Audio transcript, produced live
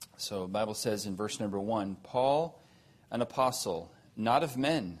So the Bible says in verse number 1, Paul, an apostle, not of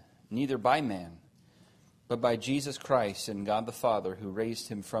men, neither by man, but by Jesus Christ and God the Father, who raised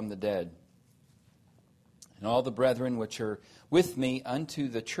him from the dead, and all the brethren which are with me unto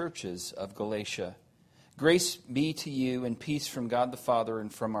the churches of Galatia. Grace be to you and peace from God the Father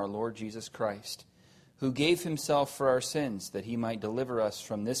and from our Lord Jesus Christ, who gave himself for our sins, that he might deliver us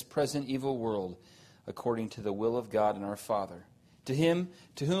from this present evil world, according to the will of God and our Father. To him,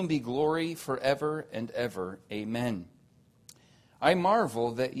 to whom be glory forever and ever. Amen. I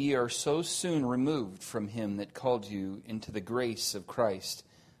marvel that ye are so soon removed from him that called you into the grace of Christ,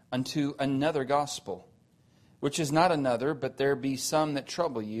 unto another gospel, which is not another, but there be some that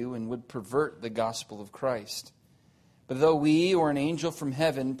trouble you, and would pervert the gospel of Christ. But though we or an angel from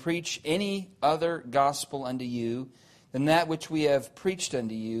heaven preach any other gospel unto you than that which we have preached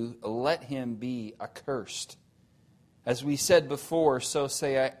unto you, let him be accursed. As we said before, so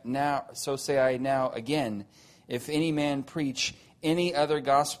say I now again, if any man preach any other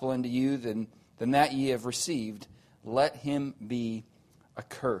gospel unto you than that ye have received, let him be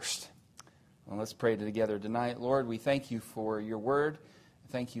accursed. Well, let's pray together tonight. Lord, we thank you for your word.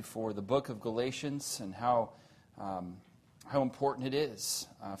 Thank you for the book of Galatians and how important it is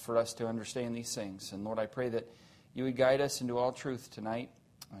for us to understand these things. And Lord, I pray that you would guide us into all truth tonight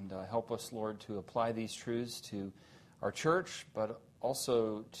and help us, Lord, to apply these truths to our church, but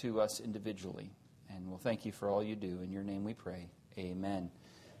also to us individually. And we'll thank you for all you do. In your name we pray. Amen.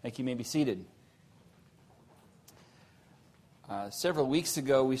 Thank you. You may be seated. Several weeks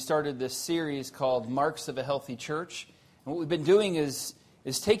ago, we started this series called Marks of a Healthy Church. And what we've been doing is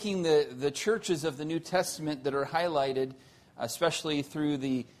taking the churches of the New Testament that are highlighted, especially through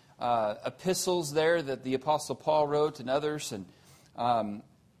the epistles there that the Apostle Paul wrote and others,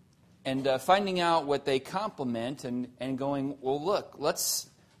 and finding out what they complement and going, well, look, let's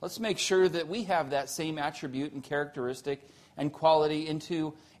make sure that we have that same attribute and characteristic and quality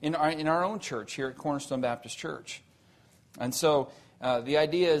in our own church here at Cornerstone Baptist Church. And so the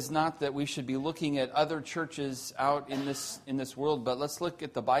idea is not that we should be looking at other churches out in this world, but let's look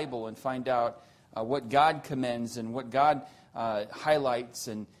at the Bible and find out what God commends and what God highlights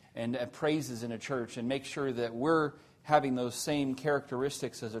and praises in a church, and make sure that we're having those same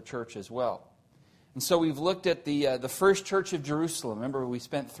characteristics as a church as well. And so we've looked at the first church of Jerusalem. Remember, we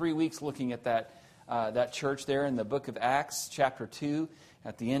spent 3 weeks looking at that church there in the book of Acts, chapter 2.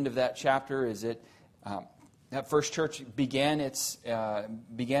 At the end of that chapter is it that first church began its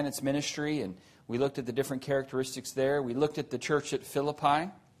ministry, and we looked at the different characteristics there. We looked at the church at Philippi.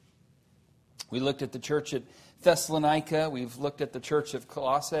 We looked at the church at Thessalonica. We've looked at the church of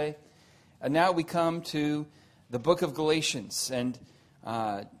Colossae. And now we come to the book of Galatians. And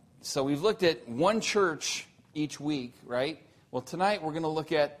so we've looked at one church each week, right? Well, tonight we're going to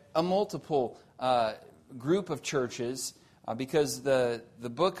look at a multiple group of churches, because the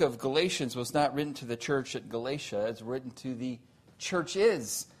book of Galatians was not written to the church at Galatia. It's written to the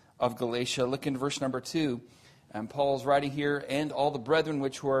churches of Galatia. Look in verse number 2. And Paul's writing here, and all the brethren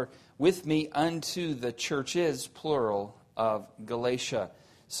which were with me unto the churches, plural, of Galatia.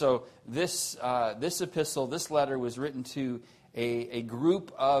 So this epistle, this letter was written to a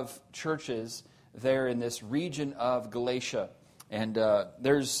group of churches there in this region of Galatia. And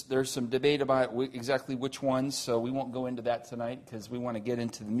there's some debate about exactly which ones, so we won't go into that tonight because we want to get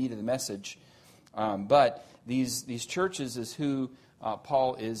into the meat of the message. But these churches is who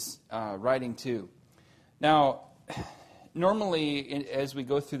Paul is writing to. Now, normally, as we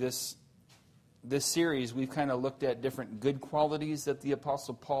go through this series, we've kind of looked at different good qualities that the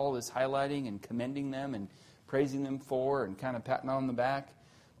Apostle Paul is highlighting and commending them and praising them for and kind of patting on the back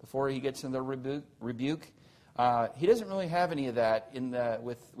before he gets into the rebuke. He doesn't really have any of that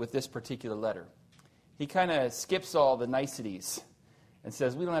with this particular letter. He kind of skips all the niceties and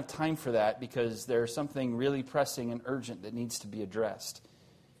says, we don't have time for that because there's something really pressing and urgent that needs to be addressed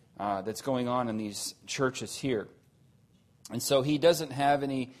that's going on in these churches here. And so he doesn't have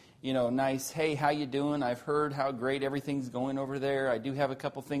any, nice, hey, how you doing? I've heard how great everything's going over there. I do have a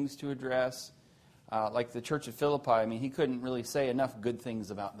couple things to address. Like the church of Philippi, he couldn't really say enough good things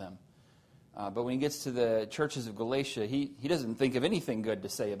about them. But when he gets to the churches of Galatia, he doesn't think of anything good to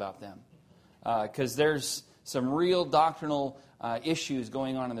say about them. Because there's some real doctrinal issues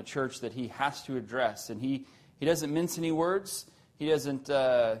going on in the church that he has to address. And he doesn't mince any words. He doesn't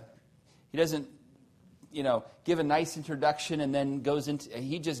give a nice introduction and then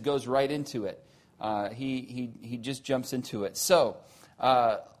he just goes right into it. He just jumps into it. So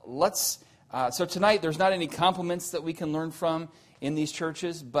so tonight there's not any compliments that we can learn from in these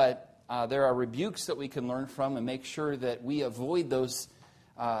churches, but there are rebukes that we can learn from and make sure that we avoid those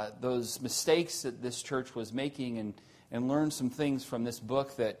those mistakes that this church was making and learn some things from this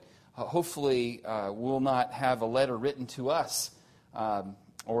book that hopefully will not have a letter written to us,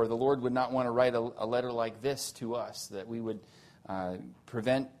 or the Lord would not want to write a letter like this to us, that we would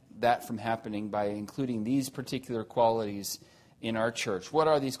prevent that from happening by including these particular qualities in our church. What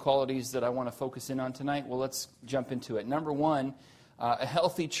are these qualities that I want to focus in on tonight? Well, let's jump into it. Number one, a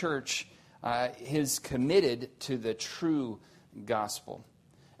healthy church is committed to the true gospel.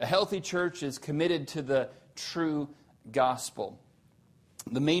 A healthy church is committed to the true gospel.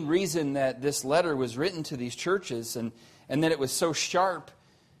 The main reason that this letter was written to these churches and that it was so sharp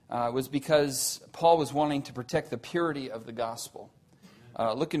was because Paul was wanting to protect the purity of the gospel.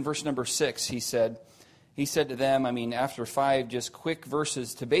 Look in verse number 6. He said to them, after 5 just quick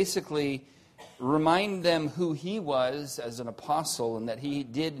verses, to basically remind them who he was as an apostle and that he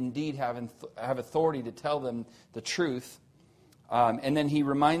did indeed have authority to tell them the truth. And then he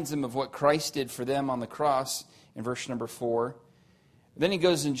reminds them of what Christ did for them on the cross in verse number 4. Then he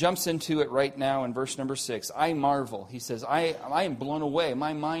goes and jumps into it right now in verse number 6. I marvel. He says, I am blown away.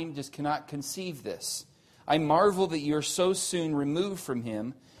 My mind just cannot conceive this. I marvel that you are so soon removed from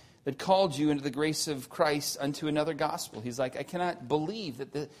him that called you into the grace of Christ unto another gospel. He's like, I cannot believe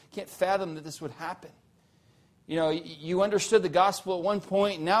can't fathom that this would happen. You know, you understood the gospel at one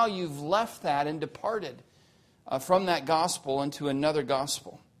point. Now you've left that and departed from that gospel into another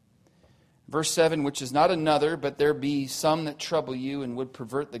gospel. Verse 7, which is not another, but there be some that trouble you and would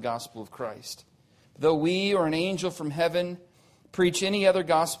pervert the gospel of Christ. Though we or an angel from heaven preach any other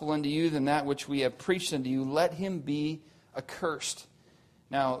gospel unto you than that which we have preached unto you, let him be accursed.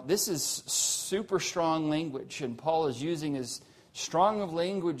 Now, this is super strong language, and Paul is using as strong of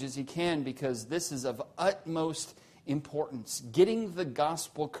language as he can because this is of utmost importance. Getting the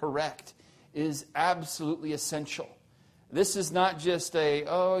gospel correct is absolutely essential. This is not just I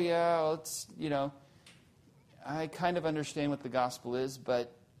kind of understand what the gospel is,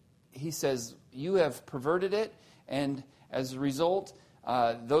 but he says, you have perverted it, and as a result,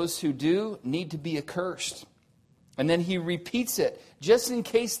 those who do need to be accursed. And then he repeats it, just in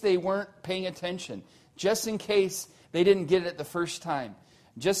case they weren't paying attention, just in case they didn't get it the first time,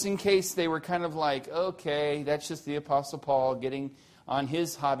 just in case they were kind of like, okay, that's just the Apostle Paul getting on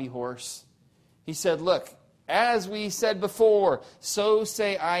his hobby horse. He said, look, as we said before, so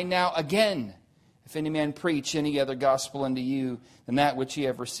say I now again. If any man preach any other gospel unto you than that which ye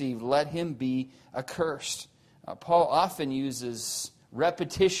have received, let him be accursed. Paul often uses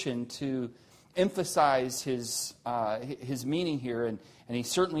repetition to emphasize his meaning here, and he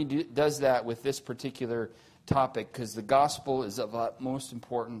certainly does that with this particular topic because the gospel is of utmost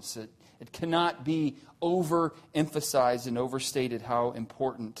importance. It cannot be overemphasized and overstated how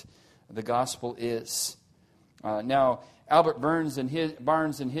important the gospel is. Now, Albert Barnes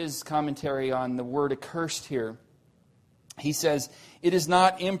in his commentary on the word accursed here, he says, it is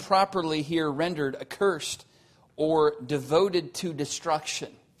not improperly here rendered accursed or devoted to destruction.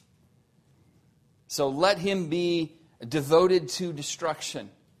 So let him be devoted to destruction.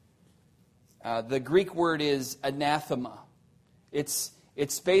 The Greek word is anathema. It's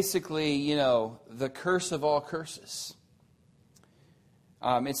basically, the curse of all curses.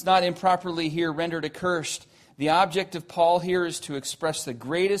 It's not improperly here rendered accursed. The object of Paul here is to express the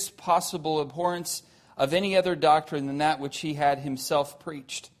greatest possible abhorrence of any other doctrine than that which he had himself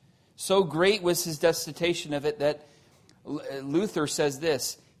preached. So great was his detestation of it that Luther says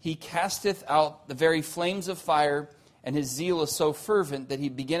this, he casteth out the very flames of fire, and his zeal is so fervent that he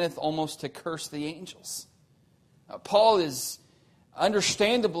beginneth almost to curse the angels. Paul is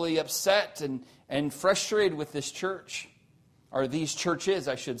understandably upset and frustrated with this church, or these churches,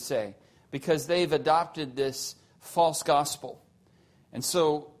 I should say, because they've adopted this false gospel. And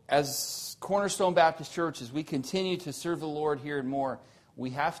so, as Cornerstone Baptist Church, as we continue to serve the Lord here and more,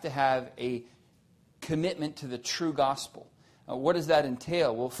 we have to have a commitment to the true gospel. What does that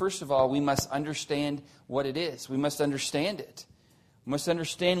entail? Well, first of all, we must understand what it is. We must understand it. We must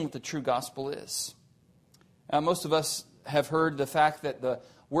understand what the true gospel is. Most of us have heard the fact that the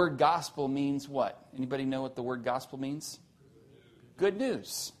word gospel means what? Anybody know what the word gospel means? Good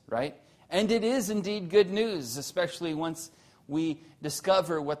news, right? And it is indeed good news, especially once we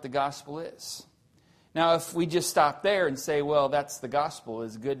discover what the gospel is. Now, if we just stop there and say, well, that's the gospel,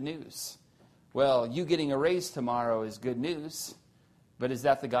 is good news. Well, you getting a raise tomorrow is good news, but is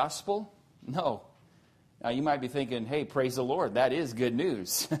that the gospel? No. Now, you might be thinking, hey, praise the Lord, that is good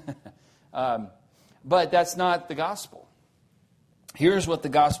news. But that's not the gospel. Here's what the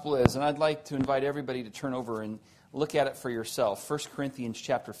gospel is, and I'd like to invite everybody to turn over and look at it for yourself. 1 Corinthians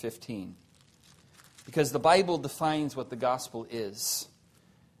chapter 15. Because the Bible defines what the gospel is.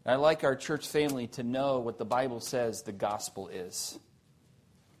 I'd like our church family to know what the Bible says the gospel is.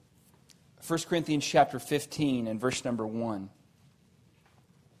 1 Corinthians chapter 15 and verse number 1.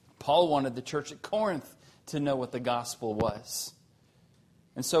 Paul wanted the church at Corinth to know what the gospel was.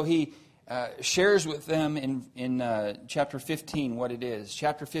 And so he shares with them in chapter 15 what it is.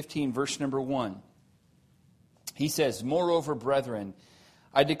 Chapter 15, verse number 1. He says, "Moreover, brethren,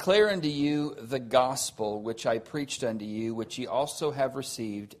 I declare unto you the gospel which I preached unto you, which ye also have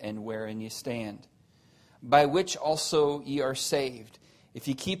received, and wherein ye stand, by which also ye are saved, if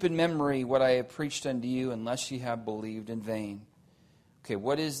ye keep in memory what I have preached unto you, unless ye have believed in vain." Okay,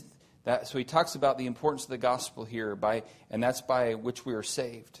 what is that? So he talks about the importance of the gospel here, and that's by which we are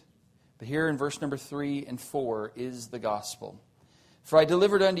saved. But here in verse number 3 and 4 is the gospel. "For I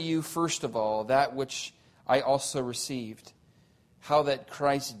delivered unto you first of all that which I also received, how that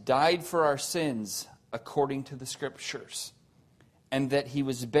Christ died for our sins according to the Scriptures, and that he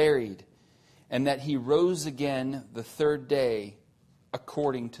was buried, and that he rose again the third day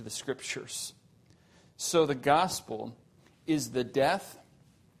according to the Scriptures." So the gospel is the death,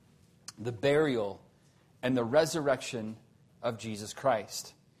 the burial, and the resurrection of Jesus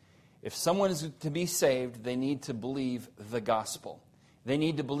Christ. If someone is to be saved, they need to believe the gospel. They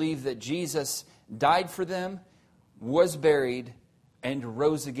need to believe that Jesus died for them, was buried, and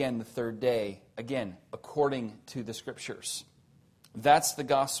rose again the third day, again, according to the Scriptures. That's the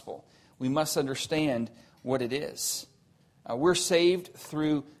gospel. We must understand what it is. We're saved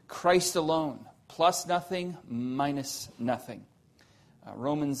through Christ alone, plus nothing, minus nothing.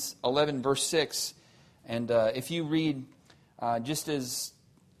 Romans 11, verse 6. And if you read, just as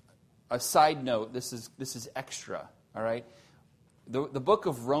a side note, this is extra, all right? The book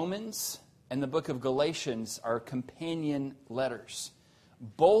of Romans and the book of Galatians are companion letters.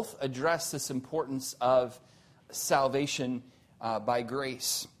 Both address this importance of salvation by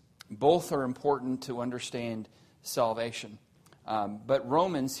grace. Both are important to understand salvation. But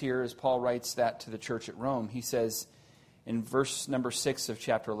Romans here, as Paul writes that to the church at Rome, he says in verse number 6 of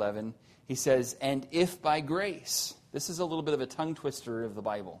chapter 11, he says, "And if by grace," this is a little bit of a tongue twister of the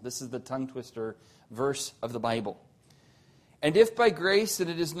Bible. This is the tongue twister verse of the Bible. "And if by grace that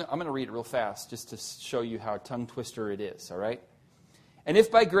it is I'm going to read it real fast just to show you how tongue twister it is, all right? "And if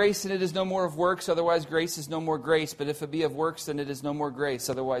by grace, then it is no more of works, otherwise grace is no more grace. But if it be of works, then it is no more grace,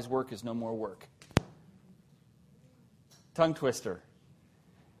 otherwise work is no more work." Tongue twister.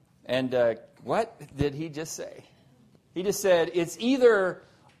 And what did he just say? He just said, it's either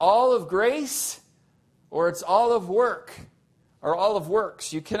all of grace or it's all of work or all of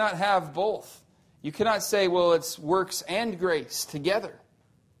works. You cannot have both. You cannot say, well, it's works and grace together.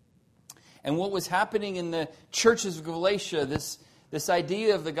 And what was happening in the churches of Galatia, this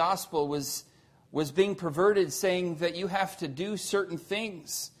idea of the gospel was being perverted, saying that you have to do certain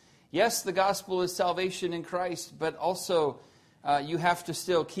things. Yes, the gospel is salvation in Christ, but also you have to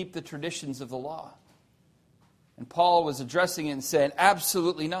still keep the traditions of the law. And Paul was addressing it and said,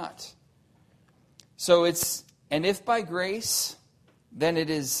 absolutely not. So and if by grace, then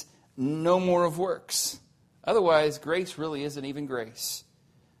it is no more of works. Otherwise, grace really isn't even grace.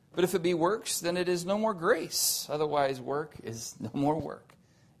 But if it be works, then it is no more grace. Otherwise, work is no more work.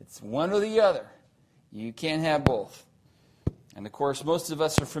 It's one or the other. You can't have both. And of course, most of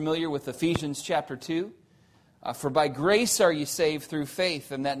us are familiar with Ephesians chapter 2. "For by grace are you saved through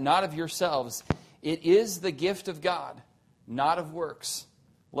faith, and that not of yourselves. It is the gift of God, not of works,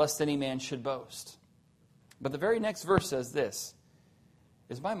 lest any man should boast." But the very next verse says this.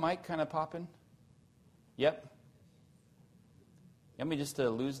 Is my mic kind of popping? Yep. You want me just to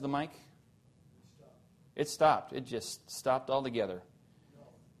lose the mic? It stopped. It just stopped altogether.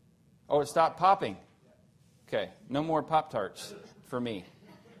 Oh, it stopped popping. Okay, no more Pop-Tarts for me.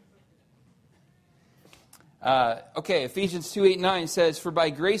 Okay, Ephesians 2:8-9 says, "For by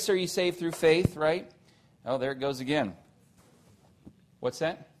grace are you saved through faith," right? Oh, there it goes again. What's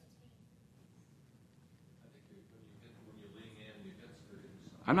that?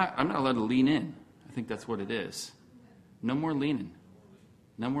 I'm not allowed to lean in. I think that's what it is. No more leaning.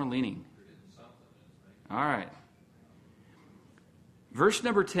 No more leaning. All right. Verse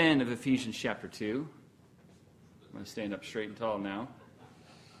number 10 of Ephesians chapter 2. I'm going to stand up straight and tall now.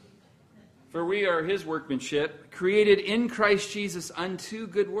 "For we are his workmanship, created in Christ Jesus unto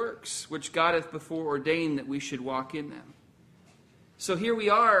good works, which God hath before ordained that we should walk in them." So here we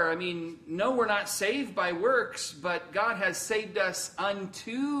are. No, we're not saved by works, but God has saved us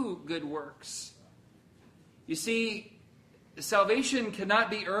unto good works. You see, salvation cannot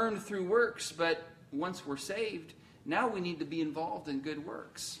be earned through works, but once we're saved, now we need to be involved in good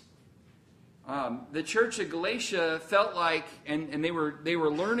works. The church of Galatia felt like, and they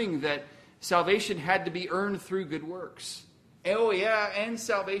were learning that salvation had to be earned through good works. Oh yeah, and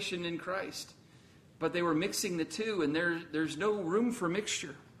salvation in Christ. But they were mixing the two, and there's no room for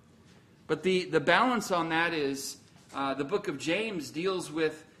mixture. But the balance on that is the book of James deals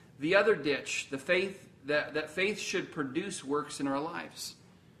with the other ditch, the faith that faith should produce works in our lives.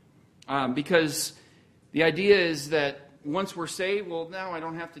 Because the idea is that once we're saved, well, now I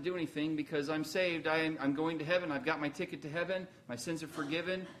don't have to do anything because I'm saved. I'm going to heaven. I've got my ticket to heaven. My sins are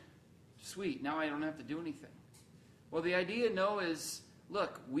forgiven. Sweet. Now I don't have to do anything. Well, the idea, is,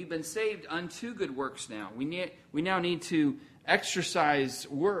 look, we've been saved unto good works now. We now need to exercise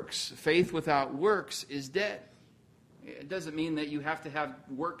works. Faith without works is dead. It doesn't mean that you have to have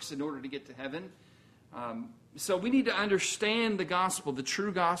works in order to get to heaven. So we need to understand the gospel, the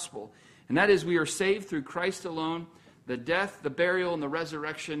true gospel. And that is we are saved through Christ alone, the death, the burial, and the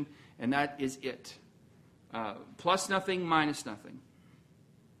resurrection, and that is it. Plus nothing, minus nothing.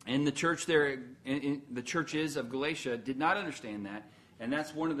 And the church there, the churches of Galatia did not understand that, and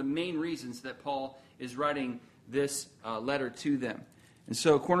that's one of the main reasons that Paul is writing this letter to them. And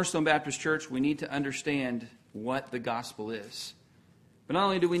so, Cornerstone Baptist Church, we need to understand what the gospel is. But not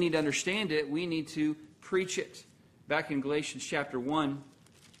only do we need to understand it, we need to preach it. Back in Galatians chapter 1,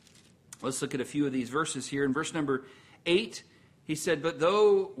 let's look at a few of these verses here. In verse number 8, he said, "But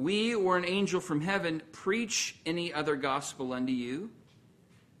though we or an angel from heaven preach any other gospel unto you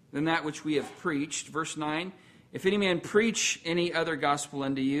than that which we have preached." Verse 9, "If any man preach any other gospel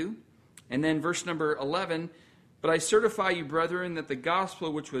unto you." And then verse number 11, "But I certify you, brethren, that the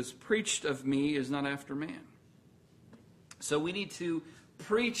gospel which was preached of me is not after man." So we need to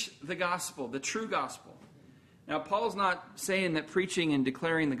preach the gospel, the true gospel. Now, Paul's not saying that preaching and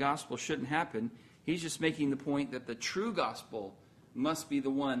declaring the gospel shouldn't happen. He's just making the point that the true gospel must be the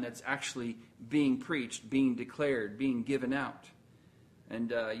one that's actually being preached, being declared, being given out.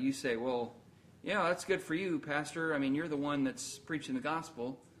 And you say, well, yeah, that's good for you, Pastor. I mean, you're the one that's preaching the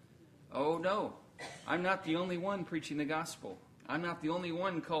gospel. Oh, no. I'm not the only one preaching the gospel. I'm not the only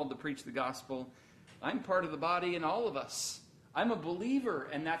one called to preach the gospel. I'm part of the body and all of us. I'm a believer,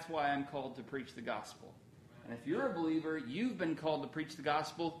 and that's why I'm called to preach the gospel. And if you're a believer, you've been called to preach the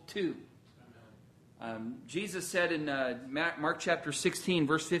gospel too. Jesus said in Mark chapter 16,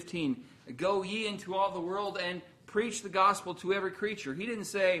 verse 15, "Go ye into all the world and preach the gospel to every creature." He didn't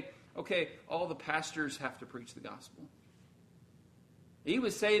say, okay, all the pastors have to preach the gospel. He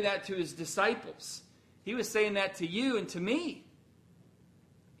was saying that to his disciples. He was saying that to you and to me.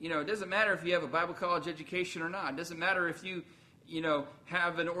 It doesn't matter if you have a Bible college education or not. It doesn't matter if you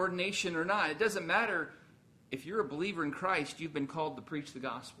have an ordination or not. It doesn't matter if you're a believer in Christ, you've been called to preach the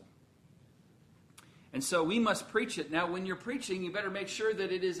gospel. And so we must preach it. Now, when you're preaching, you better make sure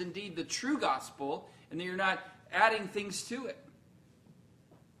that it is indeed the true gospel and that you're not adding things to it.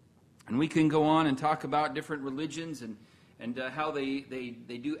 And we can go on and talk about different religions and how they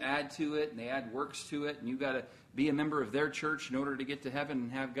do add to it and they add works to it. And you've got to be a member of their church in order to get to heaven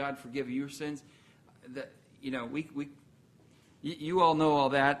and have God forgive your sins. You all know all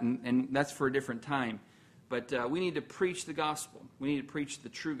that, and that's for a different time. But we need to preach the gospel. We need to preach the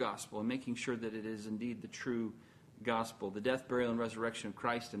true gospel and making sure that it is indeed the true gospel, the death, burial, and resurrection of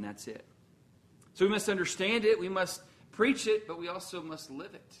Christ, and that's it. So we must understand it, we must preach it, but we also must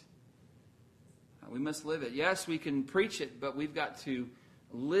live it. We must live it. Yes, we can preach it, but we've got to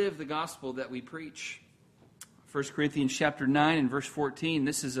live the gospel that we preach. 1 Corinthians chapter 9 and verse 14,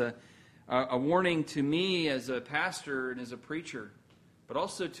 this is a warning to me as a pastor and as a preacher, but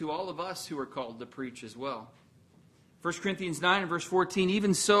also to all of us who are called to preach as well. 1 Corinthians 9 and verse 14,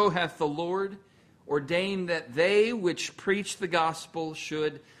 "Even so hath the Lord ordained that they which preach the gospel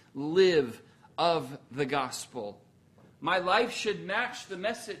should live of the gospel." My life should match the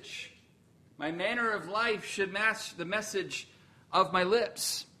message. My manner of life should match the message of my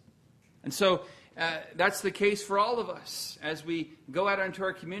lips. And so that's the case for all of us as we go out into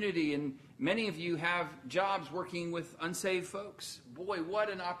our community, and many of you have jobs working with unsaved folks. Boy, what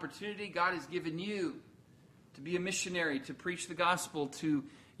an opportunity God has given you to be a missionary, to preach the gospel to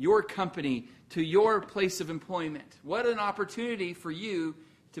your company, to your place of employment. What an opportunity for you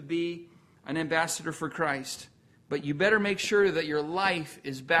to be an ambassador for Christ. But you better make sure that your life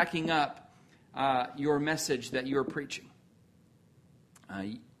is backing up your message that you're preaching.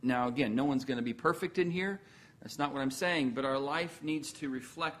 Now, again, no one's going to be perfect in here. That's not what I'm saying. But our life needs to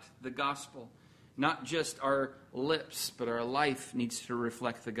reflect the gospel. Not just our lips, but our life needs to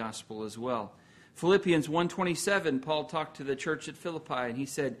reflect the gospel as well. Philippians 1:27, Paul talked to the church at Philippi, and he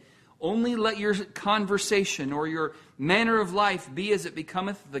said, Only let your conversation or your manner of life be as it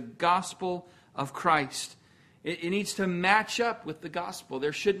becometh the gospel of Christ. It needs to match up with the gospel.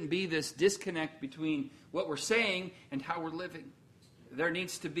 There shouldn't be this disconnect between what we're saying and how we're living. There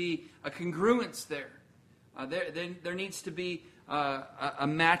needs to be a congruence there. There needs to be a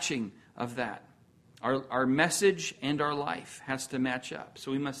matching of that. Our message and our life has to match up.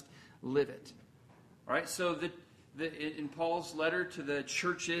 So we must live it. All right, so in Paul's letter to the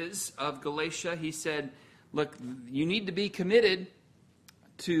churches of Galatia, he said, look, you need to be committed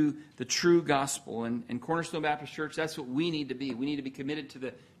to the true gospel. And Cornerstone Baptist Church, that's what we need to be. We need to be committed to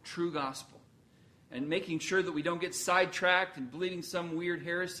the true gospel. And making sure that we don't get sidetracked and believing some weird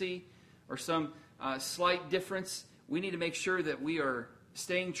heresy or some slight difference. We need to make sure that we are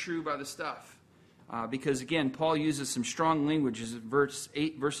staying true by the stuff. Because again, Paul uses some strong language in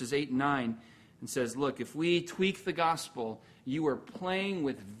verses 8 and 9 and says, look, if we tweak the gospel, you are playing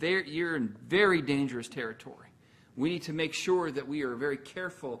with you're in very dangerous territory. We need to make sure that we are very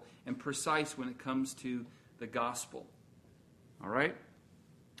careful and precise when it comes to the gospel. All right?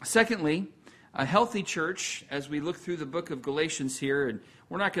 Secondly, a healthy church, as we look through the book of Galatians here, and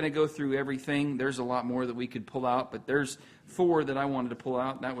we're not going to go through everything. There's a lot more that we could pull out, but there's 4 that I wanted to pull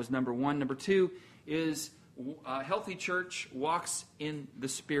out. That was number 1. Number 2 is a healthy church walks in the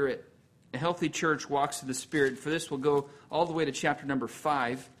Spirit. A healthy church walks in the Spirit. For this, we'll go all the way to chapter number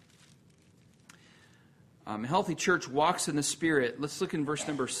 5. A healthy church walks in the Spirit. Let's look in verse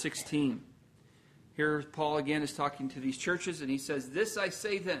number 16. Here Paul again is talking to these churches, and he says, "This I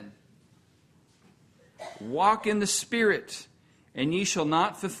say then, walk in the Spirit, and ye shall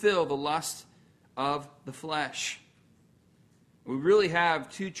not fulfill the lust of the flesh." We really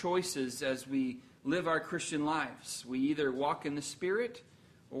have 2 choices as we live our Christian lives. We either walk in the Spirit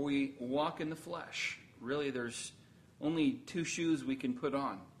or we walk in the flesh. Really, there's only 2 shoes we can put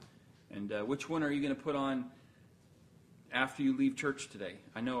on. And which one are you going to put on after you leave church today?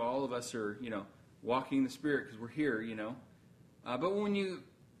 I know all of us are, walking in the Spirit because we're here, But when you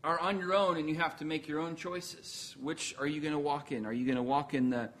are on your own and you have to make your own choices, which are you going to walk in? Are you going to walk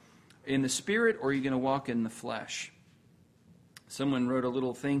in the Spirit, or are you going to walk in the flesh? Someone wrote a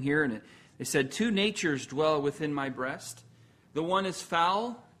little thing here, and they said, 2 natures dwell within my breast. The one is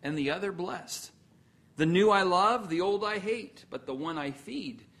foul, and the other blessed. The new I love, the old I hate, but the one I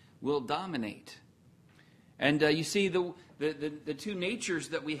feed will dominate. And you see the 2 natures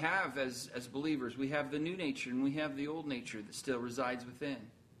that we have as believers. We have the new nature, and we have the old nature that still resides within.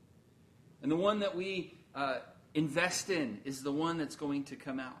 And the one that we invest in is the one that's going to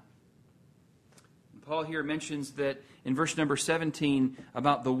come out. And Paul here mentions that in verse number 17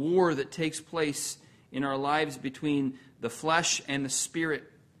 about the war that takes place in our lives between the flesh and the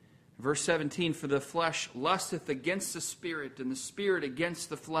Spirit. Verse 17, "For the flesh lusteth against the Spirit, and the Spirit against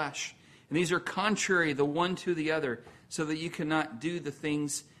the flesh. And these are contrary the one to the other, so that you cannot do the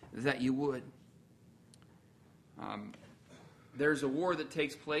things that you would." There's a war that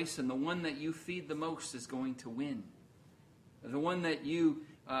takes place, and the one that you feed the most is going to win. The one that you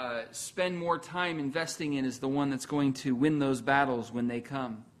spend more time investing in is the one that's going to win those battles when they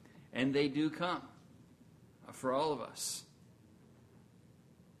come. And they do come for all of us.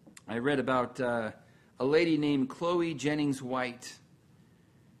 I read about a lady named Chloe Jennings White.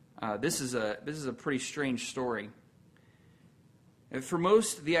 This is a pretty strange story. For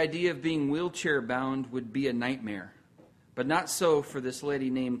most, the idea of being wheelchair bound would be a nightmare. But not so for this lady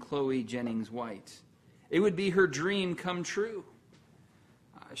named Chloe Jennings White. It would be her dream come true.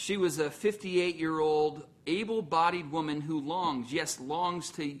 She was a 58-year-old, able-bodied woman who longs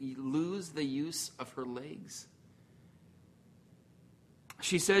to lose the use of her legs.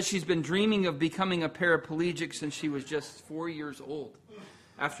 She says she's been dreaming of becoming a paraplegic since she was just 4 years old,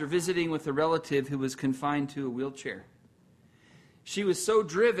 after visiting with a relative who was confined to a wheelchair. She was so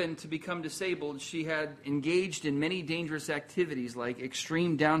driven to become disabled, she had engaged in many dangerous activities like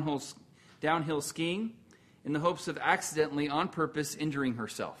extreme downhill skiing in the hopes of accidentally, on purpose, injuring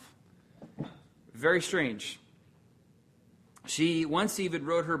herself. Very strange. She once even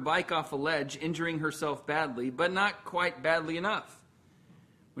rode her bike off a ledge, injuring herself badly, but not quite badly enough.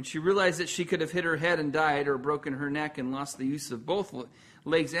 When she realized that she could have hit her head and died, or broken her neck and lost the use of both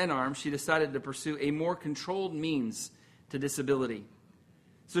legs and arms, she decided to pursue a more controlled means to disability.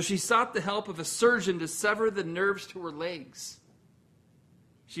 So she sought the help of a surgeon to sever the nerves to her legs.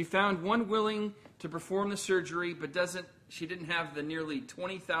 She found one willing to perform the surgery, but she didn't have the nearly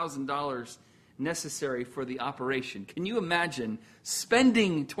 $20,000 necessary for the operation. Can you imagine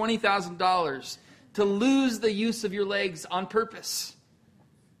spending $20,000 to lose the use of your legs on purpose?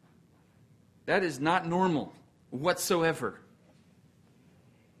 That is not normal whatsoever.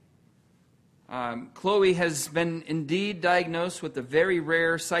 Chloe has been indeed diagnosed with a very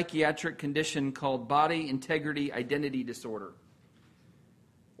rare psychiatric condition called Body Integrity Identity Disorder,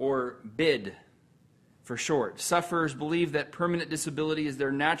 or BID for short. Sufferers believe that permanent disability is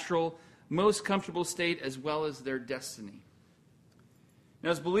their natural, most comfortable state as well as their destiny.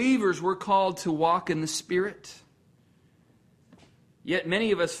 Now, as believers, we're called to walk in the Spirit. Yet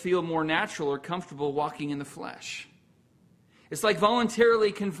many of us feel more natural or comfortable walking in the flesh. It's like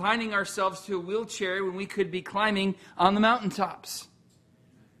voluntarily confining ourselves to a wheelchair when we could be climbing on the mountaintops.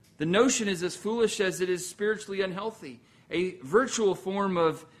 The notion is as foolish as it is spiritually unhealthy. A virtual form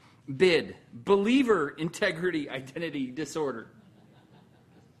of BID, believer integrity identity disorder.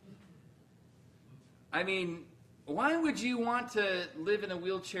 I mean, why would you want to live in a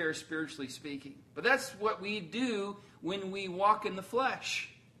wheelchair, spiritually speaking? But that's what we do when we walk in the flesh.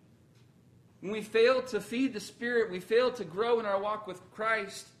 When we fail to feed the Spirit, we fail to grow in our walk with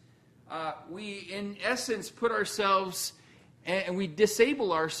Christ, we, in essence, put ourselves and we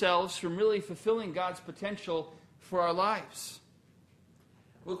disable ourselves from really fulfilling God's potential for our lives.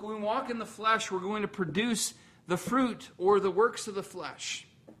 Look, when we walk in the flesh, we're going to produce the fruit or the works of the flesh.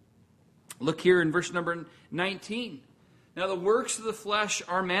 Look here in verse number 19. Now the works of the flesh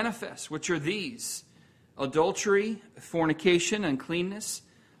are manifest, which are these: adultery, fornication, uncleanness,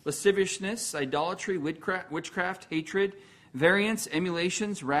 lasciviousness, idolatry, witchcraft, hatred, variance,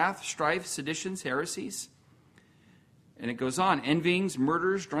 emulations, wrath, strife, seditions, heresies. And it goes on. Envyings,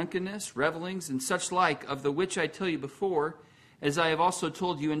 murders, drunkenness, revelings, and such like, of the which I tell you before, as I have also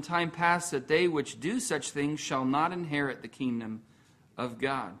told you in time past, that they which do such things shall not inherit the kingdom of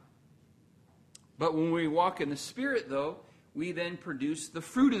God. But when we walk in the Spirit, though, we then produce the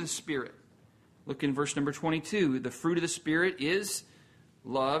fruit of the Spirit. Look in verse number 22. The fruit of the Spirit is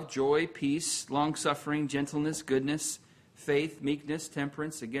love, joy, peace, long-suffering, gentleness, goodness, faith, meekness,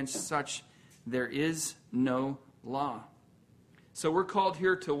 temperance. Against such there is no law. So we're called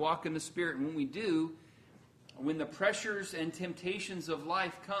here to walk in the Spirit. And when we do, when the pressures and temptations of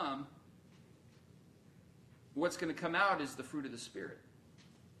life come, what's going to come out is the fruit of the Spirit.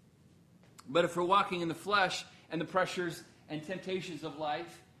 But if we're walking in the flesh and the pressures and temptations of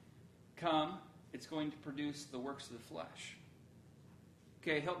life come, it's going to produce the works of the flesh.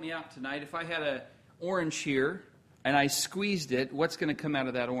 Okay, help me out tonight. If I had an orange here and I squeezed it, what's going to come out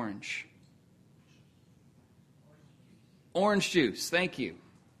of that orange? Orange juice. Thank you.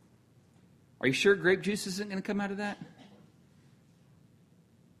 Are you sure grape juice isn't going to come out of that?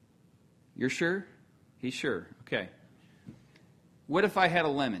 You're sure? He's sure. Okay. What if I had a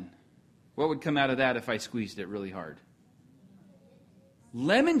lemon? What would come out of that if I squeezed it really hard?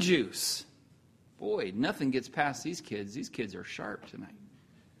 Lemon juice. Boy, nothing gets past these kids. These kids are sharp tonight.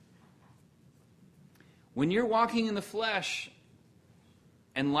 When you're walking in the flesh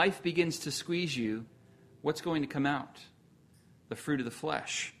and life begins to squeeze you, what's going to come out? The fruit of the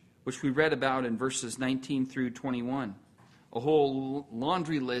flesh, which we read about in verses 19 through 21. A whole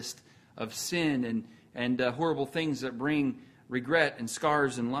laundry list of sin and horrible things that bring regret and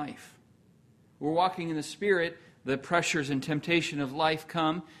scars in life. We're walking in the Spirit, the pressures and temptation of life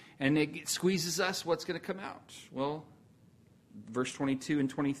come, and it squeezes us. What's going to come out? Well, verse 22 and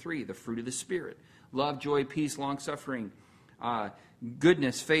 23, the fruit of the Spirit. Love, joy, peace, long-suffering,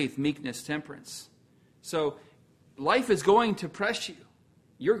 goodness, faith, meekness, temperance. So life is going to press you.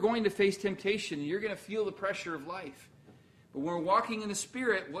 You're going to face temptation, and you're going to feel the pressure of life. But when we're walking in the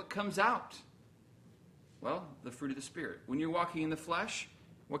Spirit, what comes out? Well, the fruit of the Spirit. When you're walking in the flesh,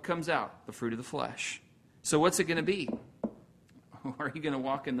 what comes out? The fruit of the flesh. So what's it going to be? Are you going to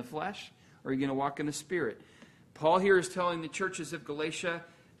walk in the flesh, or are you going to walk in the Spirit? Paul here is telling the churches of Galatia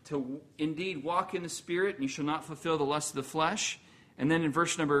to indeed walk in the Spirit, and you shall not fulfill the lust of the flesh. And then in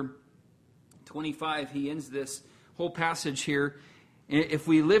verse number 25, he ends this whole passage here. If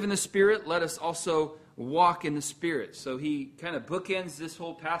we live in the Spirit, let us also walk in the Spirit. So he kind of bookends this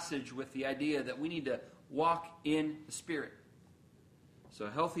whole passage with the idea that we need to walk in the Spirit. So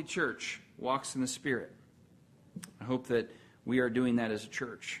a healthy church walks in the Spirit. I hope that we are doing that as a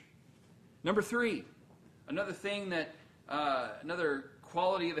church. Number 3, another thing that, another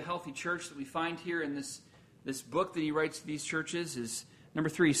quality of a healthy church that we find here in this book that he writes to these churches is, number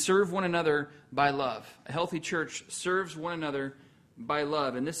 3, serve one another by love. A healthy church serves one another by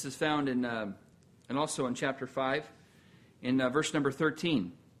love. And this is found in, and also in chapter 5, in verse number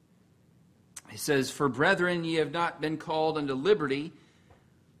 13. He says, "For brethren, ye have not been called unto liberty,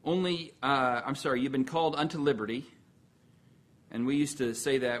 you've been called unto liberty." And we used to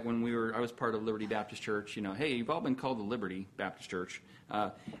say that when I was part of Liberty Baptist Church, hey, you've all been called to Liberty Baptist Church.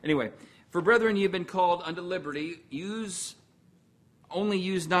 Anyway, "For brethren, ye have been called unto liberty. Use only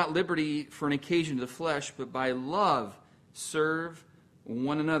use not liberty for an occasion to the flesh, but by love serve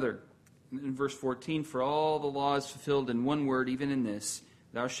one another. In verse 14, for all the law is fulfilled in one word, even in this,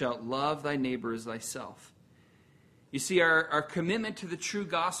 thou shalt love thy neighbor as thyself. You see, our commitment to the true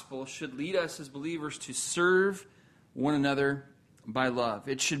gospel should lead us as believers to serve one another by love.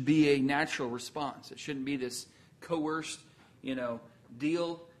 It should be a natural response. It shouldn't be this coerced,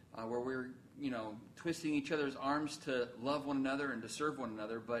 deal where we're, twisting each other's arms to love one another and to serve one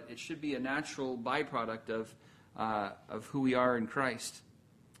another. But it should be a natural byproduct of who we are in Christ.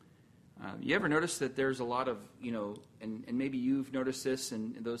 You ever notice that there's a lot of, and maybe you've noticed this,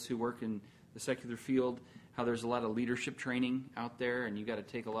 and those who work in the secular field, how there's a lot of leadership training out there, and you've got to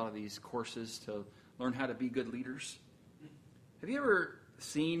take a lot of these courses to learn how to be good leaders. Have you ever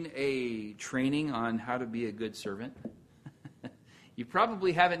seen a training on how to be a good servant? You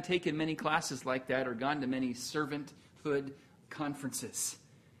probably haven't taken many classes like that or gone to many servanthood conferences.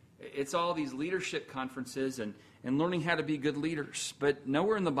 It's all these leadership conferences and learning how to be good leaders. But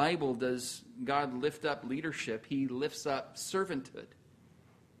nowhere in the Bible does God lift up leadership. He lifts up servanthood.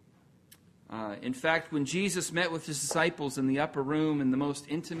 In fact, when Jesus met with his disciples in the upper room in the most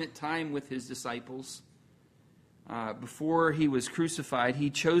intimate time with his disciples, before he was crucified, he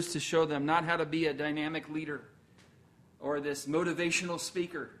chose to show them not how to be a dynamic leader or this motivational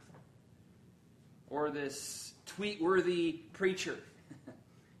speaker or this tweet-worthy preacher.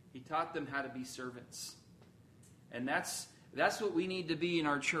 He taught them how to be servants. And that's what we need to be in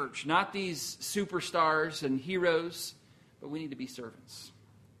our church. Not these superstars and heroes, but we need to be servants.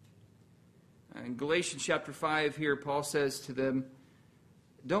 In Galatians chapter 5 here, Paul says to them,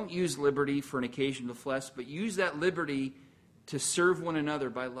 don't use liberty for an occasion of the flesh, but use that liberty to serve one another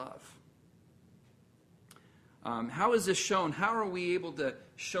by love. How is this shown? How are we able to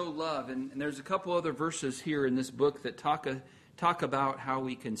show love? And there's a couple other verses here in this book that talk about how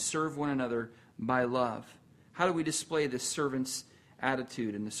we can serve one another by love. How do we display this servant's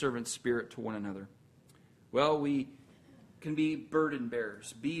attitude and the servant's spirit to one another? Well, we can be burden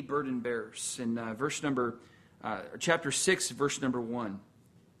bearers. Be burden bearers. In chapter 6, verse number 1.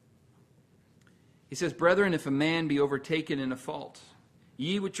 He says, Brethren, if a man be overtaken in a fault,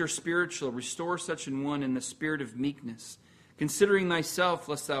 ye which are spiritual, restore such an one in the spirit of meekness, considering thyself,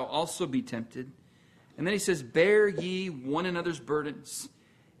 lest thou also be tempted. And then he says, bear ye one another's burdens,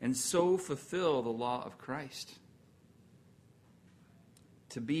 and so fulfill the law of Christ.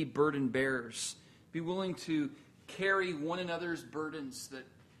 To be burden bearers. Be willing to carry one another's burdens. That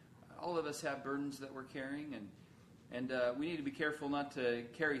all of us have burdens that we're carrying, and we need to be careful not to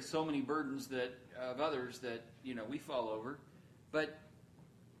carry so many burdens of others that we fall over.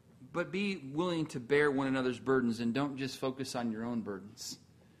 But be willing to bear one another's burdens, and don't just focus on your own burdens.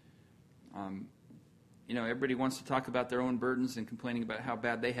 Everybody wants to talk about their own burdens and complaining about how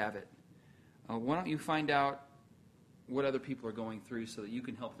bad they have it. Why don't you find out what other people are going through so that you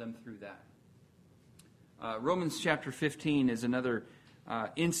can help them through that? Romans chapter 15 is another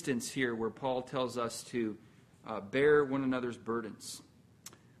instance here where Paul tells us to bear one another's burdens.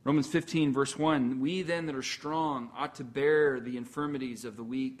 Romans 15, verse 1, we then that are strong ought to bear the infirmities of the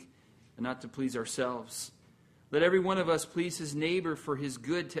weak and not to please ourselves. Let every one of us please his neighbor for his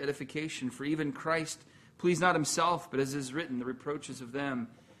good to edification, for even Christ pleased not himself, but as is written, the reproaches of them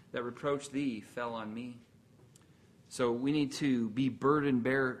that reproached thee fell on me. So we need to be burden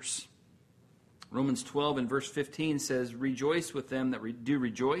bearers. Romans 12 and verse 15 says, rejoice with them that do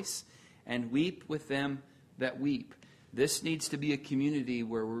rejoice, and weep with them that weep. This needs to be a community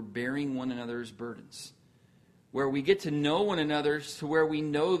where we're bearing one another's burdens, where we get to know one another to where we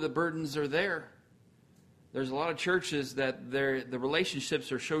know the burdens are there. There's a lot of churches that the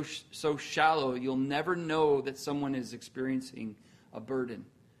relationships are so shallow, you'll never know that someone is experiencing a burden.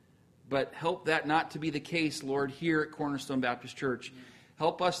 But help that not to be the case, Lord, here at Cornerstone Baptist Church.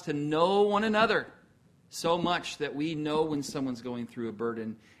 Help us to know one another so much that we know when someone's going through a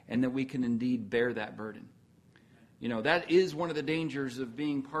burden and that we can indeed bear that burden. That is one of the dangers of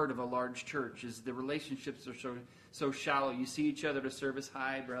being part of a large church, is the relationships are so shallow. You see each other at a service,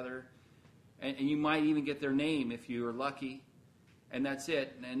 hi, brother. And you might even get their name if you are lucky. And that's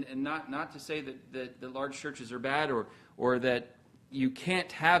it. And not to say that the large churches are bad or that you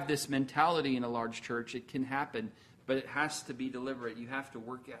can't have this mentality in a large church. It can happen, but it has to be deliberate. You have to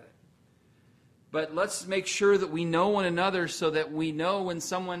work at it. But let's make sure that we know one another so that we know when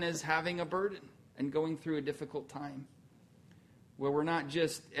someone is having a burden and going through a difficult time, where we're not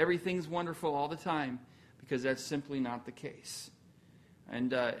just everything's wonderful all the time, because that's simply not the case.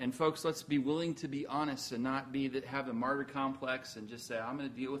 And folks, let's be willing to be honest and not have a martyr complex and just say, I'm going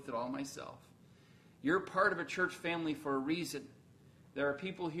to deal with it all myself. You're part of a church family for a reason. There are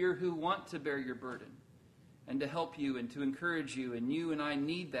people here who want to bear your burden and to help you and to encourage you, and you and I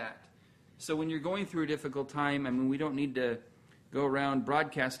need that. So when you're going through a difficult time, I mean, we don't need to go around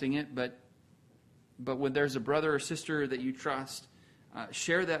broadcasting it, but when there's a brother or sister that you trust,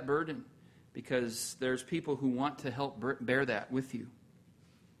 share that burden, because there's people who want to help bear that with you.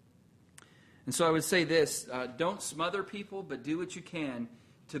 And so I would say this, don't smother people, but do what you can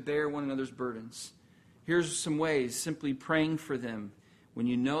to bear one another's burdens. Here's some ways: simply praying for them. When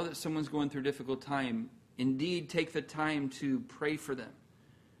you know that someone's going through a difficult time, indeed take the time to pray for them.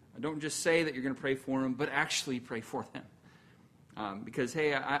 Don't just say that you're going to pray for them, but actually pray for them. Because,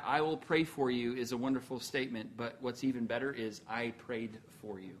 hey, I will pray for you is a wonderful statement, but what's even better is I prayed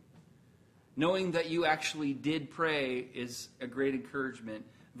for you. Knowing that you actually did pray is a great encouragement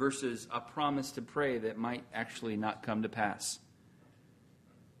versus a promise to pray that might actually not come to pass.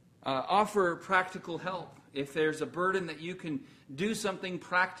 Offer practical help. If there's a burden that you can do something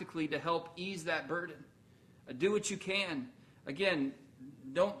practically to help ease that burden, do what you can. Again,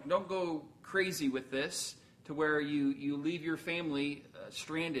 don't go crazy with this to where you leave your family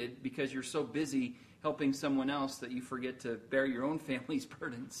stranded because you're so busy helping someone else that you forget to bear your own family's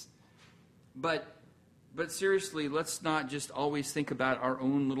burdens. But seriously, let's not just always think about our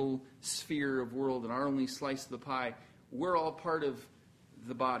own little sphere of world and our only slice of the pie. We're all part of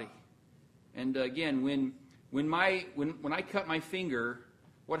the body. And again, when I cut my finger,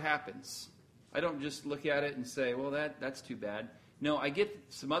 what happens? I don't just look at it and say, well, that's too bad. No, I get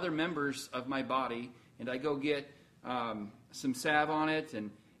some other members of my body, and I go get some salve on it,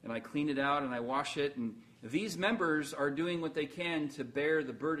 and I clean it out, and I wash it. And these members are doing what they can to bear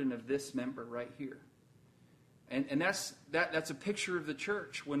the burden of this member right here. And that's a picture of the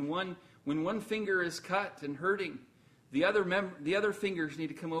church. When one finger is cut and hurting, the other fingers need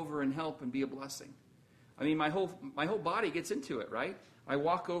to come over and help and be a blessing. I mean, my whole body gets into it, right? I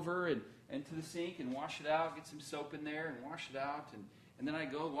walk over and to the sink and wash it out, get some soap in there and wash it out, and then I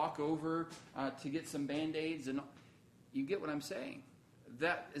go walk over to get some Band-Aids, and you get what I'm saying.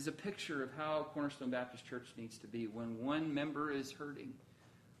 That is a picture of how Cornerstone Baptist Church needs to be. When one member is hurting,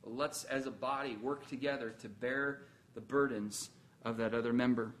 let's, as a body, work together to bear the burdens of that other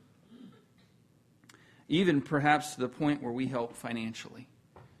member. Even perhaps to the point where we help financially.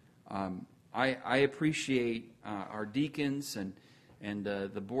 I appreciate our deacons and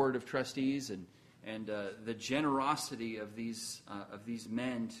the board of trustees and the generosity of these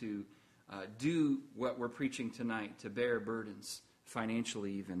men to do what we're preaching tonight, to bear burdens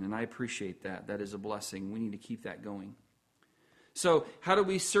financially even. And I appreciate that. That is a blessing. We need to keep that going. So how do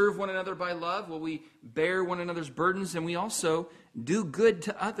we serve one another by love? Well, we bear one another's burdens, and we also do good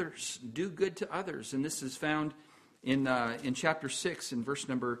to others. Do good to others. And this is found in chapter 6 in verse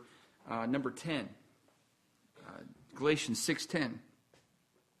number 10. Galatians 6:10.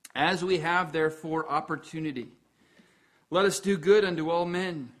 As we have therefore opportunity, let us do good unto all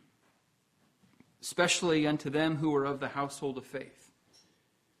men, especially unto them who are of the household of faith.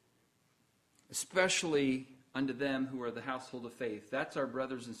 Especially unto them who are the household of faith. That's our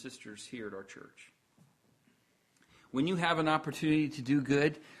brothers and sisters here at our church. When you have an opportunity to do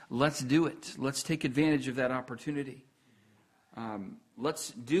good, let's do it. Let's take advantage of that opportunity.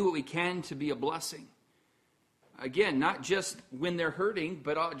 Let's do what we can to be a blessing. Again, not just when they're hurting,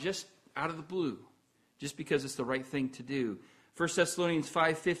 but just out of the blue. Just because it's the right thing to do. 1 Thessalonians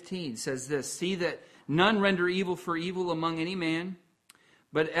 5:15 says this, see that none render evil for evil among any man,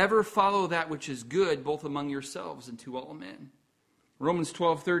 but ever follow that which is good, both among yourselves and to all men. Romans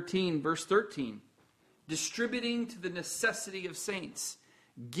 12:13, verse 13. Distributing to the necessity of saints,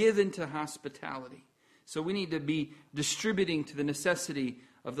 given to hospitality. So we need to be distributing to the necessity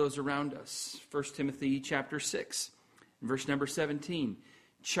of those around us. 1 Timothy chapter 6, verse number 17.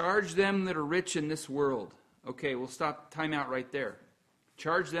 Charge them that are rich in this world. Okay, we'll stop time out right there.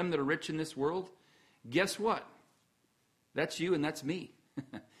 Charge them that are rich in this world. Guess what? That's you and that's me.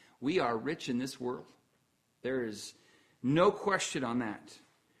 We are rich in this world. There is no question on that.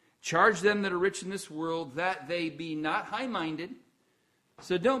 Charge them that are rich in this world that they be not high-minded.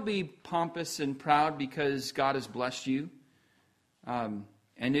 So don't be pompous and proud because God has blessed you. And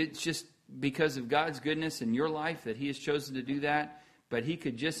it's just because of God's goodness in your life that He has chosen to do that. But He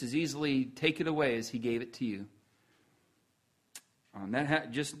could just as easily take it away as He gave it to you.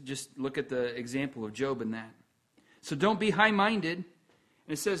 Just look at the example of Job in that. So don't be high-minded.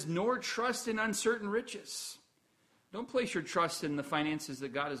 And it says, nor trust in uncertain riches. Don't place your trust in the finances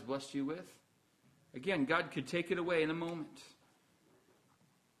that God has blessed you with. Again, God could take it away in a moment.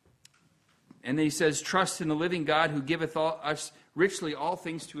 And then he says, trust in the living God who giveth us richly all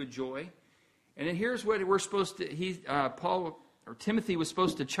things to enjoy. And then here's what we're supposed to, Paul or Timothy was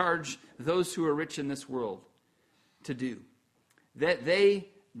supposed to charge those who are rich in this world to do. That they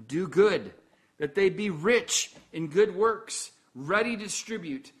do good, that they be rich in good works, ready to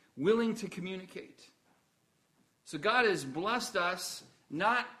distribute, willing to communicate. So God has blessed us,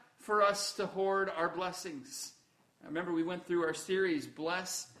 not for us to hoard our blessings. I remember we went through our series,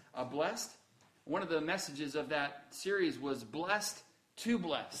 Blessed. One of the messages of that series was blessed to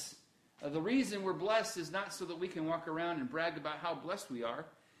bless. The reason we're blessed is not so that we can walk around and brag about how blessed we are.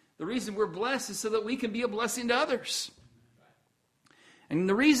 The reason we're blessed is so that we can be a blessing to others. And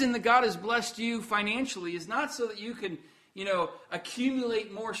the reason that God has blessed you financially is not so that you can,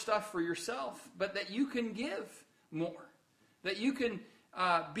 accumulate more stuff for yourself, but that you can give more. That you can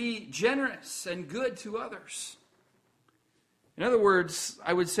be generous and good to others. In other words,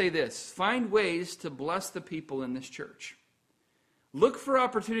 I would say this: find ways to bless the people in this church. Look for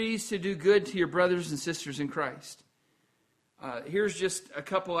opportunities to do good to your brothers and sisters in Christ. Here's just a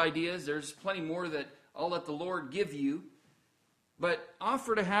couple ideas. There's plenty more that I'll let the Lord give you. But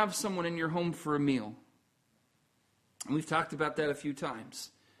offer to have someone in your home for a meal. And we've talked about that a few times.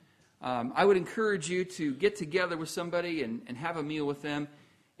 I would encourage you to get together with somebody and have a meal with them.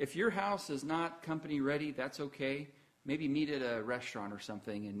 If your house is not company ready, that's okay. Maybe meet at a restaurant or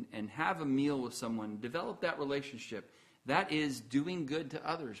something and have a meal with someone. Develop that relationship. That is doing good to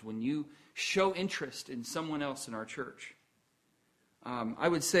others when you show interest in someone else in our church. I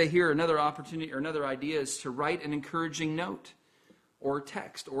would say here another opportunity or another idea is to write an encouraging note or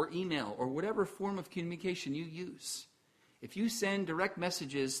text or email or whatever form of communication you use. If you send direct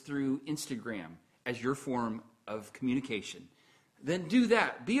messages through Instagram as your form of communication, then do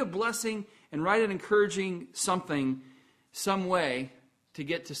that. Be a blessing and write an encouraging something, some way to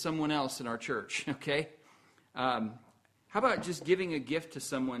get to someone else in our church, okay? How about just giving a gift to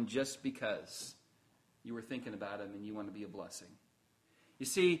someone just because you were thinking about them and you want to be a blessing? You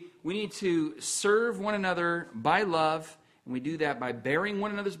see, we need to serve one another by love, and we do that by bearing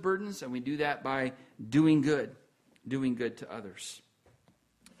one another's burdens, and we do that by doing good to others.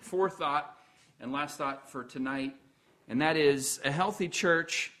 Fourth thought, and last thought for tonight, and that is a healthy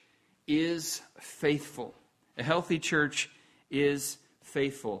church is faithful. A healthy church is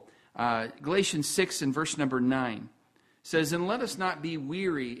faithful. Galatians 6 and verse number 9 says, "And let us not be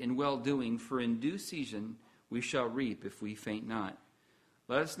weary in well-doing, for in due season we shall reap if we faint not."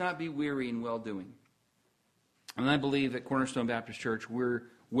 Let us not be weary in well-doing. And I believe at Cornerstone Baptist Church we're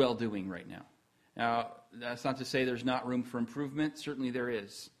well-doing right now. Now, that's not to say there's not room for improvement. Certainly there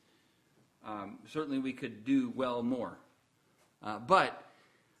is. Certainly we could do well more. But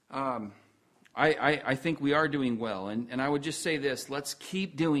I think we are doing well. And I would just say this: let's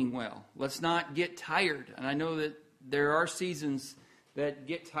keep doing well. Let's not get tired. And I know that there are seasons that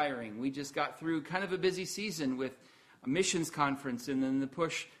get tiring. We just got through kind of a busy season with a missions conference and then the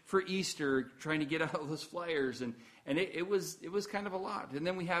push for Easter, trying to get all those flyers. And it was kind of a lot. And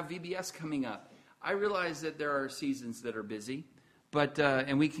then we have VBS coming up. I realize that there are seasons that are busy, but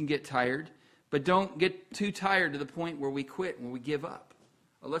and we can get tired. But don't get too tired to the point where we quit, when we give up.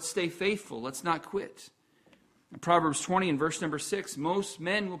 Let's stay faithful. Let's not quit. In Proverbs 20 and verse number 6, "Most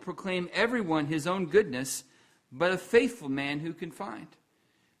men will proclaim everyone his own goodness, but a faithful man who can find?"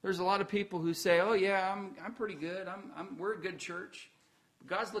 There's a lot of people who say, "Oh yeah, I'm pretty good. We're a good church." But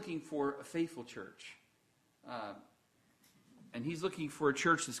God's looking for a faithful church. And He's looking for a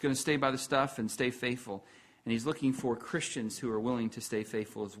church that's going to stay by the stuff and stay faithful. And He's looking for Christians who are willing to stay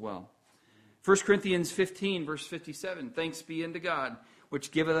faithful as well. 1 Corinthians 15, verse 57, "Thanks be unto God,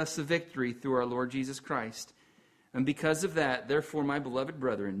 which giveth us the victory through our Lord Jesus Christ. And because of that, therefore, my beloved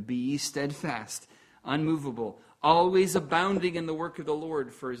brethren, be ye steadfast, unmovable, always abounding in the work of the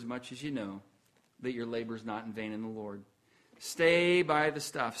Lord, for as much as you know that your labor is not in vain in the Lord." Stay by the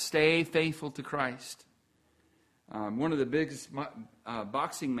stuff. Stay faithful to Christ. One of the biggest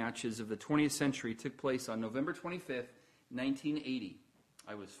boxing matches of the 20th century took place on November 25th, 1980.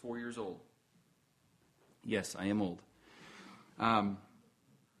 I was 4 years old. Yes, I am old.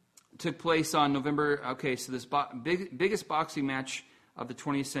 Took place on this biggest boxing match of the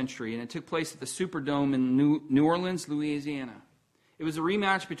 20th century, and it took place at the Superdome in New Orleans, Louisiana. It was a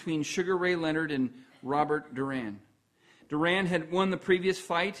rematch between Sugar Ray Leonard and Robert Duran. Duran had won the previous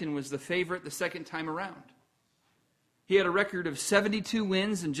fight and was the favorite the second time around. He had a record of 72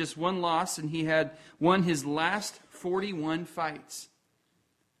 wins and just one loss, and he had won his last 41 fights.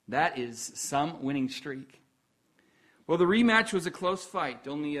 That is some winning streak. Well, the rematch was a close fight.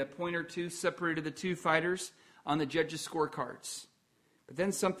 Only a point or two separated the two fighters on the judges' scorecards. But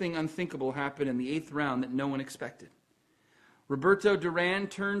then something unthinkable happened in the 8th round that no one expected. Roberto Duran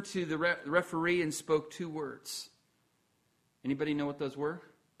turned to the referee and spoke 2 words. Anybody know what those were?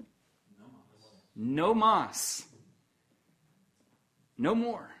 No mas. No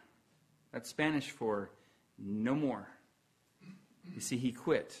more. That's Spanish for no more. You see, he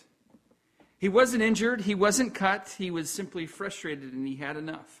quit. He wasn't injured. He wasn't cut. He was simply frustrated, and he had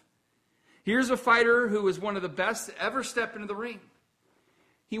enough. Here's a fighter who was one of the best to ever step into the ring.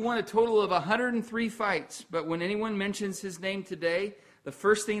 He won a total of 103 fights, but when anyone mentions his name today, the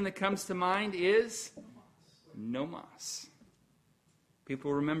first thing that comes to mind is no mas.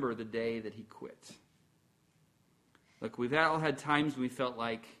 People remember the day that he quit. Look, we've all had times we felt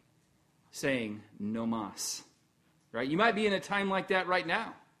like saying no mas. Right? You might be in a time like that right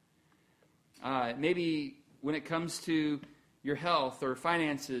now. Maybe when it comes to your health or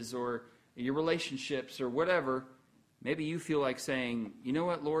finances or your relationships or whatever, maybe you feel like saying, you know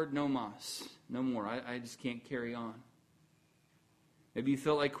what, Lord, no mas, no more. I just can't carry on. Maybe you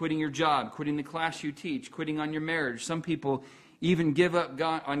feel like quitting your job, quitting the class you teach, quitting on your marriage. Some people even give up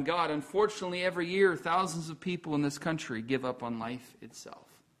on God. Unfortunately, every year, thousands of people in this country give up on life itself.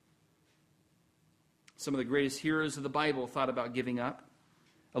 Some of the greatest heroes of the Bible thought about giving up.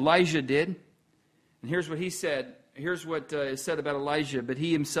 Elijah did. And here's what he said. Here's what is said about Elijah. But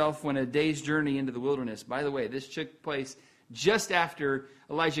he himself went a day's journey into the wilderness. By the way, this took place just after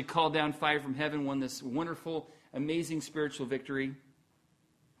Elijah called down fire from heaven, won this wonderful, amazing spiritual victory.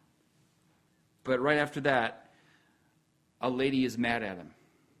 But right after that, a lady is mad at him.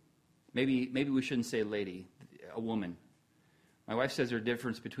 Maybe we shouldn't say lady, a woman. My wife says there's a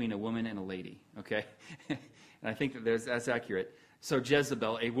difference between a woman and a lady, okay? And I think that that's accurate. So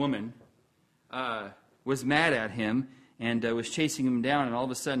Jezebel, a woman, was mad at him and was chasing him down, and all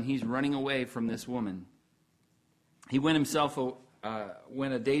of a sudden he's running away from this woman. He went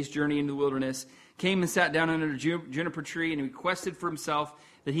a day's journey into the wilderness, came and sat down under a juniper tree, and requested for himself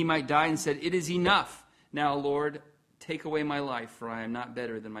that he might die and said, "It is enough. Now, Lord, take away my life, for I am not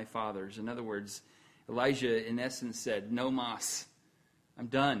better than my fathers." In other words, Elijah, in essence, said, no mas. I'm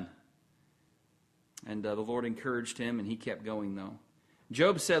done. And the Lord encouraged him, and he kept going, though.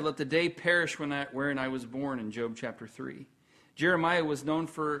 Job said, "Let the day perish wherein I was born," in Job chapter 3. Jeremiah was known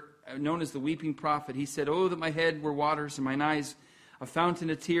as the weeping prophet. He said, "Oh, that my head were waters, and mine eyes a fountain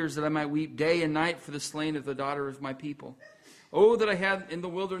of tears, that I might weep day and night for the slain of the daughter of my people. Oh, that I had in the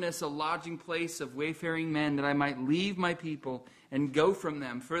wilderness a lodging place of wayfaring men, that I might leave my people and go from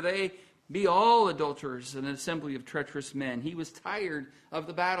them. For they be all adulterers, an assembly of treacherous men." He was tired of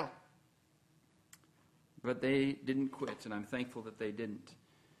the battle. But they didn't quit, and I'm thankful that they didn't.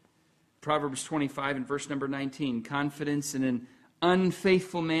 Proverbs 25 and verse number 19. "Confidence in an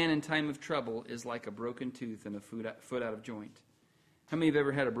unfaithful man in time of trouble is like a broken tooth and a foot out of joint." How many have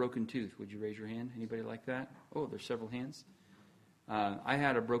ever had a broken tooth? Would you raise your hand? Anybody like that? Oh, there's several hands. I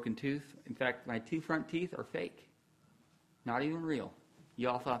had a broken tooth. In fact, my two front teeth are fake. Not even real. You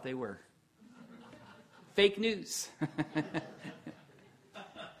all thought they were. Fake news.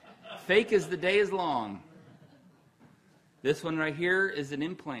 Fake as the day is long. This one right here is an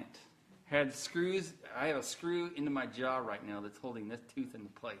implant. Had screws. I have a screw into my jaw right now that's holding this tooth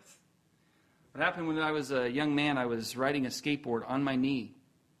into place. What happened when I was a young man, I was riding a skateboard on my knee.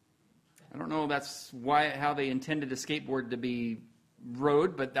 I don't know if that's how they intended a skateboard to be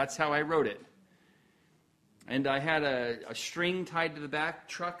rode, but that's how I rode it. And I had a string tied to the back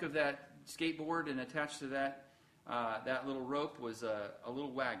truck of that skateboard, and attached to that little rope was a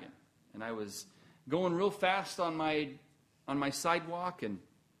little wagon. And I was going real fast on my sidewalk, and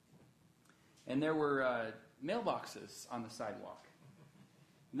there were mailboxes on the sidewalk.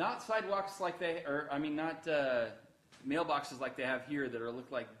 Not sidewalks like not mailboxes like they have here that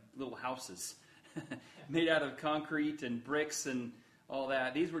look like little houses made out of concrete and bricks and all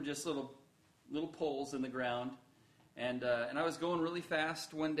that. These were just little poles in the ground, and I was going really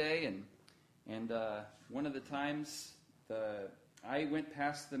fast one day, and one of the times I went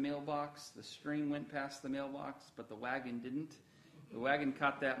past the mailbox, the string went past the mailbox, but the wagon didn't. The wagon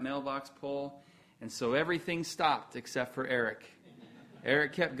caught that mailbox pole, and so everything stopped except for Eric.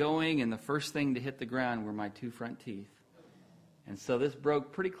 Eric kept going, and the first thing to hit the ground were my two front teeth. And so this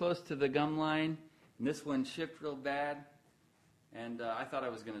broke pretty close to the gum line, and this one chipped real bad, and I thought I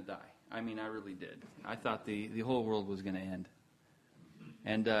was going to die. I mean, I really did. I thought the whole world was going to end.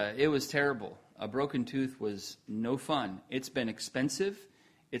 And it was terrible. A broken tooth was no fun. It's been expensive.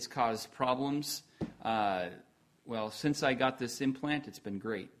 It's caused problems. Since I got this implant, it's been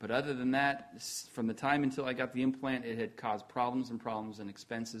great. But other than that, from the time until I got the implant, it had caused problems and problems and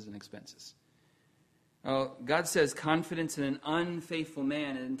expenses and expenses. God says confidence in an unfaithful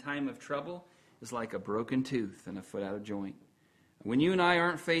man in time of trouble is like a broken tooth and a foot out of joint. When you and I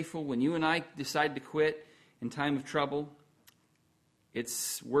aren't faithful, when you and I decide to quit in time of trouble,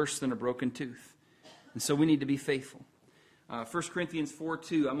 It's worse than a broken tooth. And so we need to be faithful. 1 Corinthians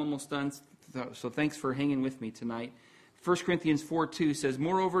 4:2, I'm almost done, so thanks for hanging with me tonight. 1 Corinthians 4:2 says,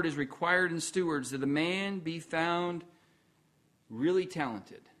 "Moreover, it is required in stewards that a man be found really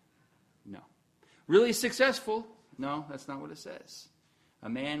talented." No. Really successful? No, that's not what it says. A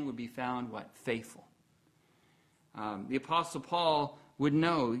man would be found, what? Faithful. The Apostle Paul would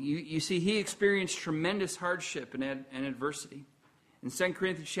know. You see, he experienced tremendous hardship and adversity. In 2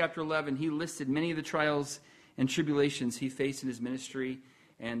 Corinthians chapter 11, he listed many of the trials and tribulations he faced in his ministry.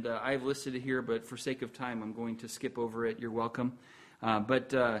 And I've listed it here, but for sake of time, I'm going to skip over it. You're welcome.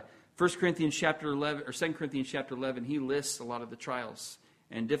 But 1 Corinthians chapter 11, or 2 Corinthians chapter 11, he lists a lot of the trials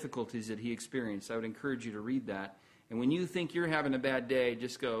and difficulties that he experienced. I would encourage you to read that. And when you think you're having a bad day,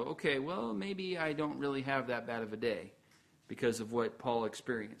 just go, okay, well, maybe I don't really have that bad of a day because of what Paul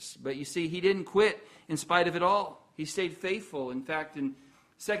experienced. But you see, he didn't quit in spite of it all. He stayed faithful. In fact, in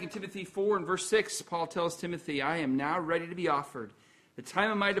 2 Timothy 4 and verse 6, Paul tells Timothy, "I am now ready to be offered. The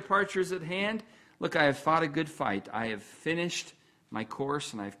time of my departure is at hand. Look, I have fought a good fight. I have finished my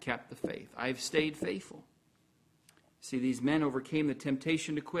course, and I have kept the faith." I have stayed faithful. See, these men overcame the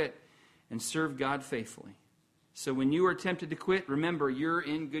temptation to quit and served God faithfully. So when you are tempted to quit, remember, you're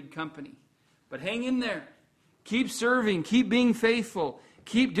in good company. But hang in there. Keep serving. Keep being faithful.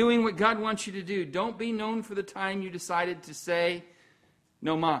 Keep doing what God wants you to do. Don't be known for the time you decided to say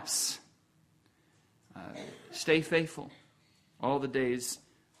no mas. Stay faithful all the days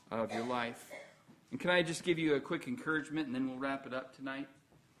of your life. And can I just give you a quick encouragement, and then we'll wrap it up tonight?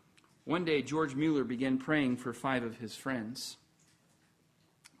 One day, George Mueller began praying for 5 of his friends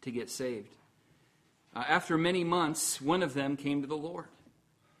to get saved. After many months, one of them came to the Lord.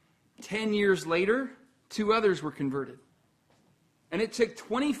 10 years later, 2 others were converted. And it took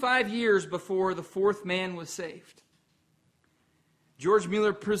 25 years before the 4th man was saved. George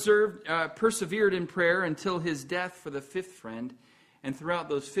Mueller persevered in prayer until his death for the 5th friend. And throughout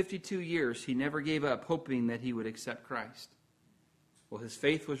those 52 years, he never gave up, hoping that he would accept Christ. Well, his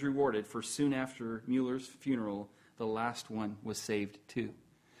faith was rewarded, for soon after Mueller's funeral, the last one was saved too.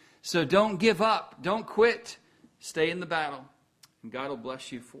 So don't give up. Don't quit. Stay in the battle. And God will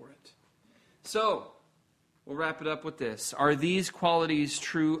bless you for it. So, we'll wrap it up with this. Are these qualities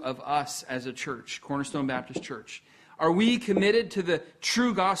true of us as a church, Cornerstone Baptist Church? Are we committed to the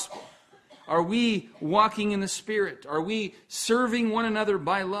true gospel? Are we walking in the Spirit? Are we serving one another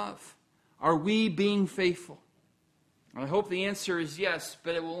by love? Are we being faithful? I hope the answer is yes,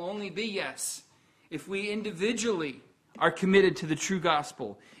 but it will only be yes if we individually are committed to the true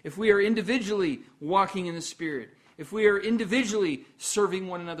gospel, if we are individually walking in the Spirit, if we are individually serving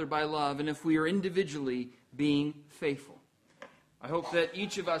one another by love, and if we are individually being faithful. I hope that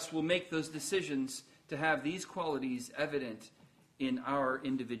each of us will make those decisions to have these qualities evident in our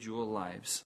individual lives.